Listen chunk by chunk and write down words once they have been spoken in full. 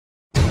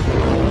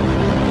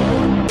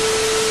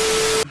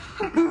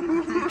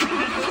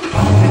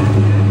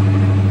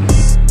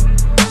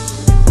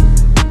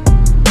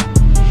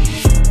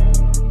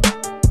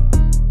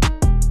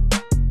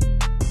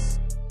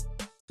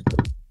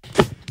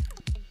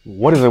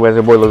What is it, guys?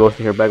 Your boy Lilghosty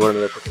here, back with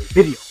another cooking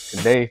video.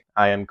 Today,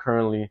 I am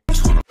currently...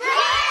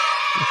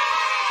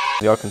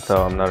 Y'all can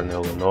tell I'm not in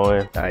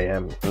Illinois. I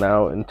am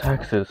now in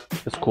Texas.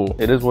 It's cool.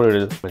 It is what it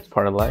is. It's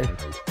part of life.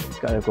 You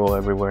gotta go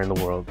everywhere in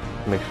the world.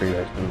 Make sure you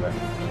guys do that.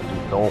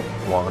 You don't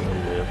want to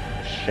live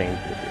ashamed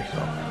with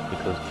yourself.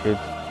 Because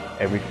kids,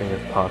 everything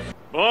is possible.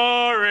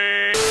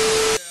 Boring!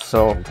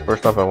 So,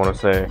 first off, I want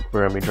to say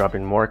we're gonna be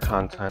dropping more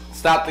content.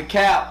 Stop the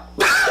cap!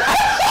 Stop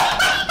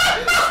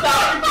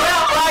the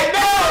cap right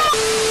now!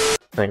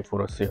 Thankful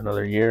to see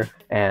another year,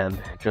 and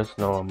just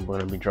know I'm going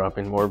to be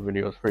dropping more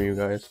videos for you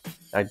guys.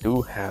 I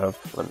do have,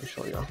 let me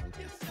show y'all.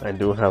 I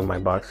do have my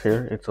box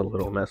here. It's a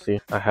little messy.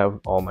 I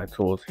have all my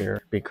tools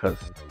here because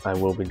I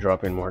will be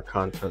dropping more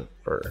content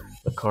for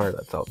the car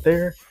that's out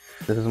there.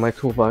 This is my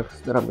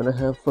toolbox that I'm going to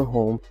have for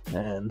home,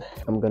 and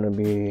I'm going to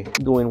be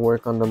doing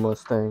work on the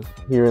Mustang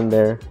here and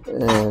there,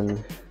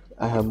 and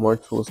I have more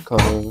tools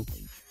coming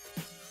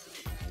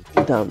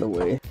down the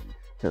way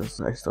because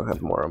I still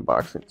have more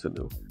unboxing to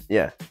do.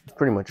 Yeah, that's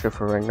pretty much it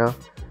for right now,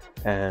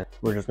 and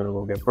we're just gonna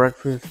go get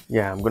breakfast.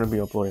 Yeah, I'm gonna be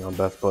uploading on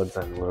Budz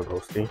and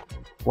Lilghosty.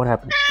 What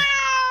happened?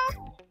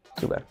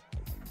 Too bad.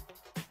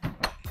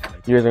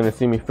 You guys are gonna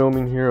see me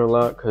filming here a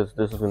lot because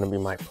this is gonna be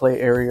my play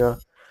area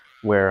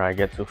where I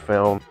get to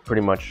film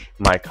pretty much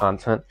my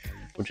content,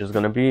 which is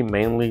gonna be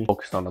mainly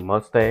focused on the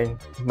Mustang,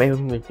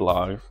 mainly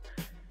vlogs,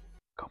 a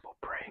couple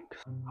pranks.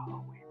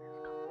 Halloween is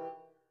coming,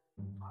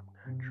 so I'm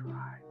gonna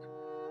try to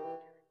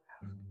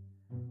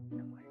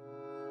and like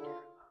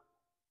scare them,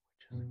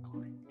 which is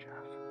including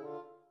Jeff,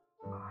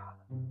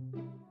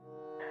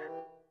 and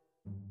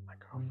my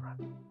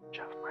girlfriend.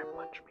 Jeff might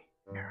punch me,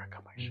 Erica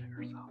might shit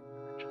herself,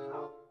 and just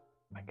how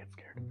I get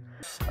scared.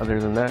 Other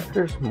than that,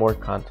 there's more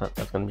content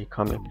that's gonna be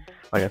coming.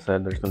 Like I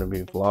said, there's gonna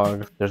be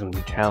vlogs, there's gonna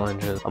be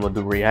challenges. I'm gonna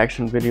do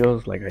reaction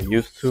videos like I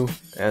used to,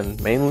 and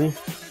mainly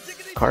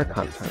car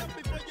content.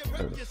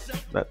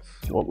 That's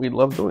what we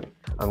love doing.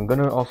 I'm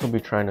gonna also be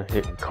trying to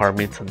hit car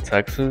meets in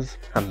Texas.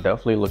 I'm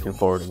definitely looking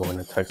forward to going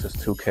to Texas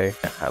 2K.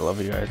 I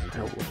love you guys,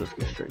 and we'll just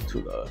get straight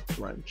to the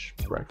brunch,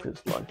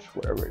 breakfast, lunch,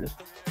 whatever it is.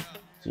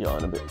 See y'all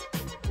in a bit.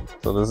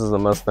 So this is a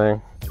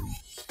Mustang,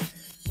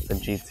 the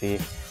GT.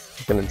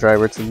 I'm gonna drive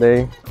her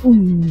today.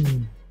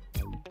 Ooh.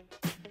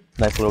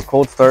 Nice little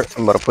cold start.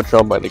 I'm about to put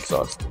y'all by the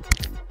exhaust.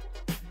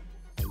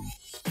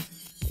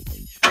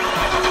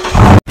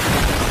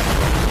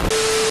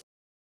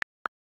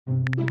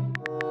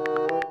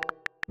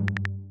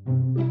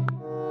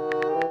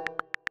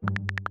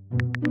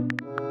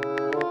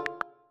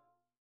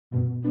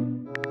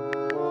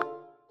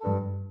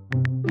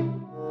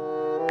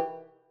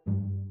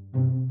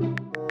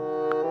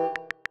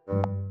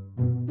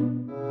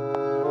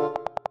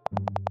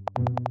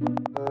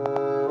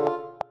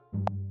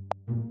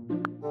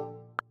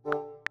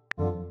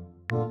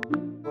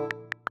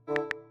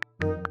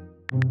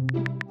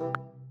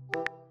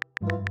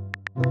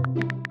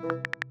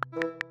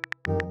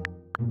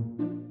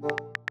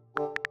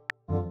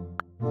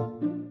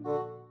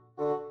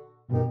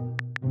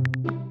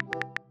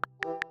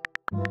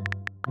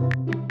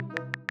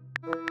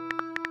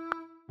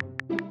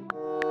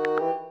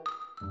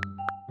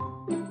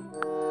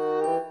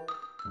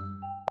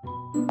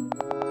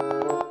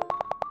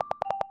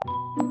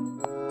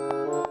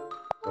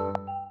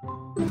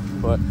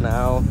 But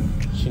now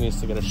she needs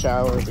to get a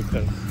shower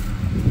because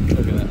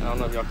look at that. I don't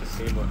know if y'all can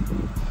see, but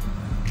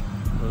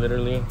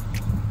literally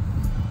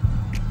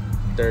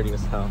dirty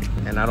as hell.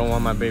 And I don't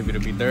want my baby to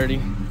be dirty.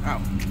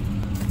 Ow.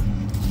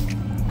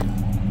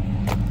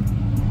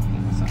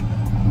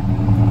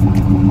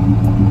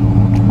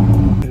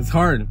 It's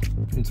hard.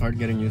 It's hard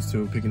getting used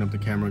to picking up the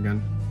camera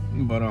again.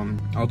 But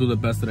I'll do the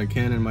best that I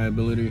can in my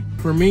ability.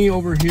 For me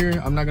over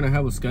here, I'm not gonna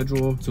have a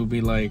schedule to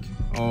be like,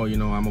 oh, you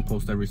know, I'm gonna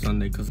post every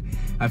Sunday, because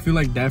I feel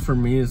like that for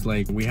me is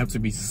like we have to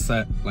be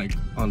set like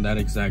on that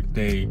exact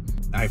day.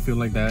 I feel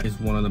like that is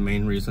one of the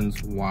main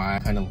reasons why I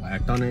kind of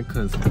lacked on it,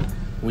 because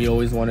we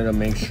always wanted to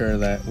make sure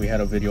that we had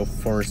a video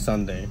for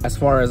Sunday. As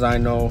far as I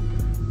know,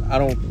 I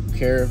don't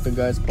care if the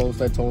guys post.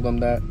 I told them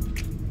that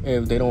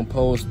if they don't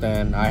post,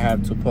 then I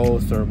have to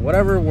post or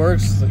whatever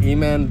works.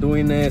 E-Man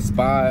doing it,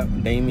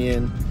 Spot,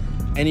 Damien,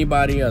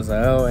 anybody,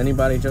 Azel,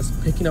 anybody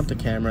just picking up the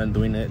camera and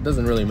doing it. It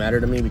doesn't really matter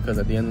to me because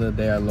at the end of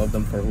the day, I love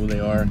them for who they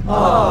are and for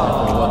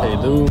what they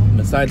do.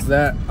 Besides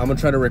that, I'm gonna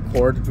try to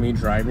record me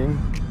driving,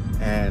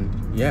 and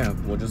yeah,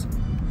 we'll just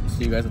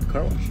see you guys at the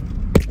car wash.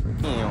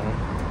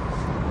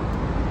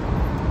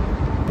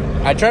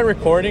 I tried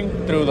recording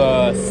through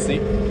the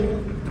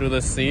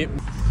seat.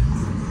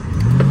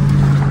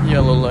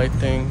 Yellow light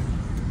thing.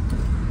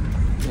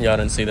 Y'all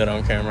didn't see that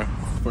on camera.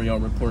 Before y'all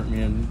report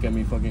me and get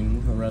me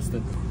fucking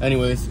arrested.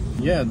 Anyways,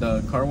 yeah,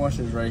 the car wash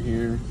is right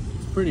here.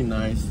 It's pretty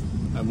nice.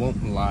 I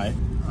won't lie.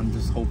 I'm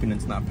just hoping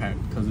it's not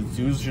packed because it's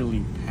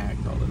usually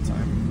packed all the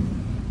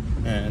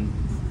time. And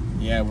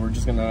yeah, we're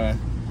just gonna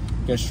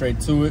get straight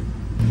to it.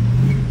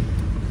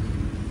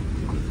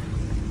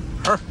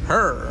 All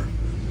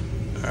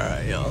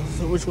right, y'all.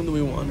 So which one do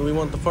we want? Do we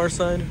want the far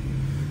side?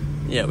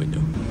 Yeah, we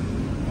do.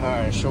 All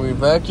right, should we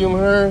vacuum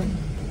her?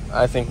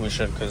 I think we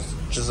should, because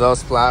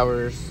Giselle's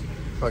flowers,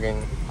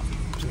 fucking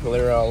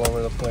glitter all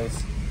over the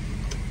place.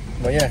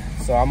 But yeah,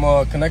 so I'm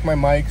gonna connect my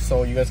mic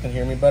so you guys can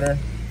hear me better,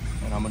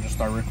 and I'm gonna just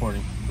start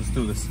recording. Let's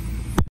do this.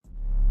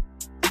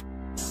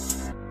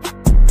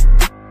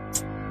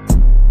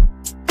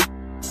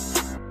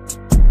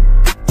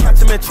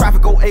 In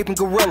traffic, go ape and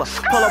gorilla.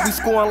 Pull up, we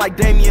scoring like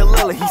Damian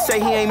Lillard. He say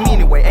he ain't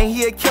mean anyway. Ain't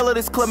he a killer?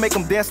 This clip make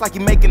him dance like he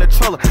making a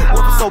triller.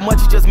 Working so much,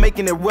 he just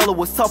making it realer.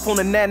 Was tough on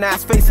the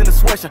nana's face in the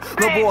sweatshirt.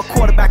 Little boy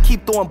quarterback,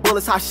 keep throwing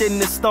bullets. Hot shit in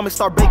his stomach,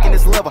 start baking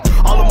his liver.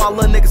 All of my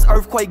little niggas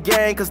earthquake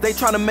gang, cause they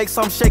trying to make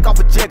some shake off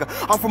a jigger.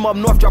 I'm from up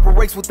north, dropping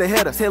rakes with the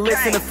hitters. Hit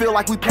licks in the field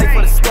like we play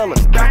for the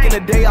Steelers. Back in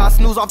the day, I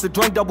snooze off the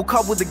drink, double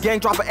cup with the gang,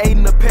 drop an 8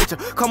 in the picture.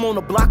 Come on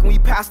the block when we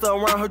passed her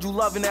around, heard you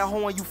loving that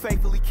hoe and you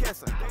faithfully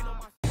kissing.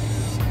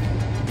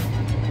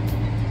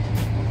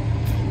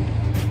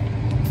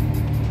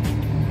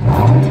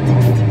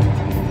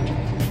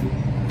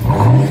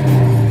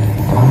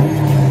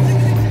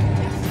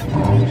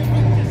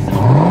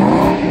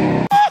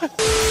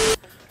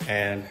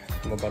 And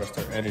I'm about to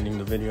start editing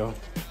the video,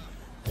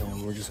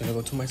 and we're just gonna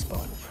go to my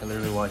spot. I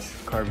literally watch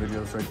car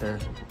videos right there,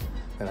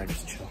 and I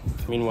just chill.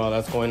 Meanwhile,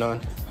 that's going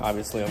on.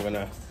 Obviously, I'm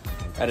gonna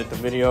edit the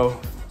video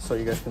so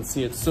you guys can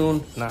see it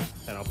soon. Nah,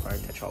 and I'll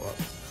probably catch y'all up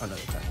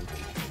another time.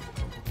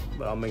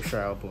 But I'll make sure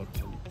I upload.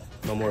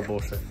 No more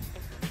bullshit.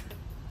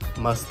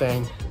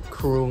 Mustang,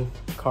 crew,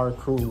 car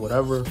crew,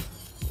 whatever.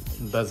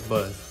 Best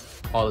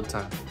Budz all the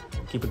time.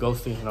 Keep it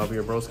ghosty, and I'll be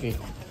your broski.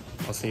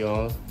 I'll see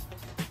y'all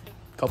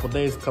couple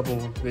days, couple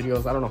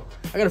videos, I don't know.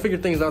 I gotta figure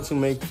things out to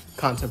make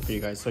content for you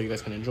guys so you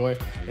guys can enjoy.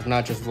 If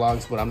not just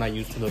vlogs, but I'm not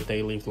used to the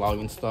daily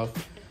vlogging stuff,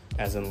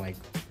 as in like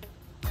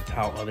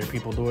how other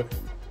people do it.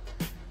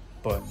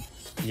 But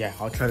yeah,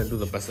 I'll try to do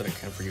the best that I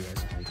can for you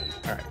guys.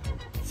 All right.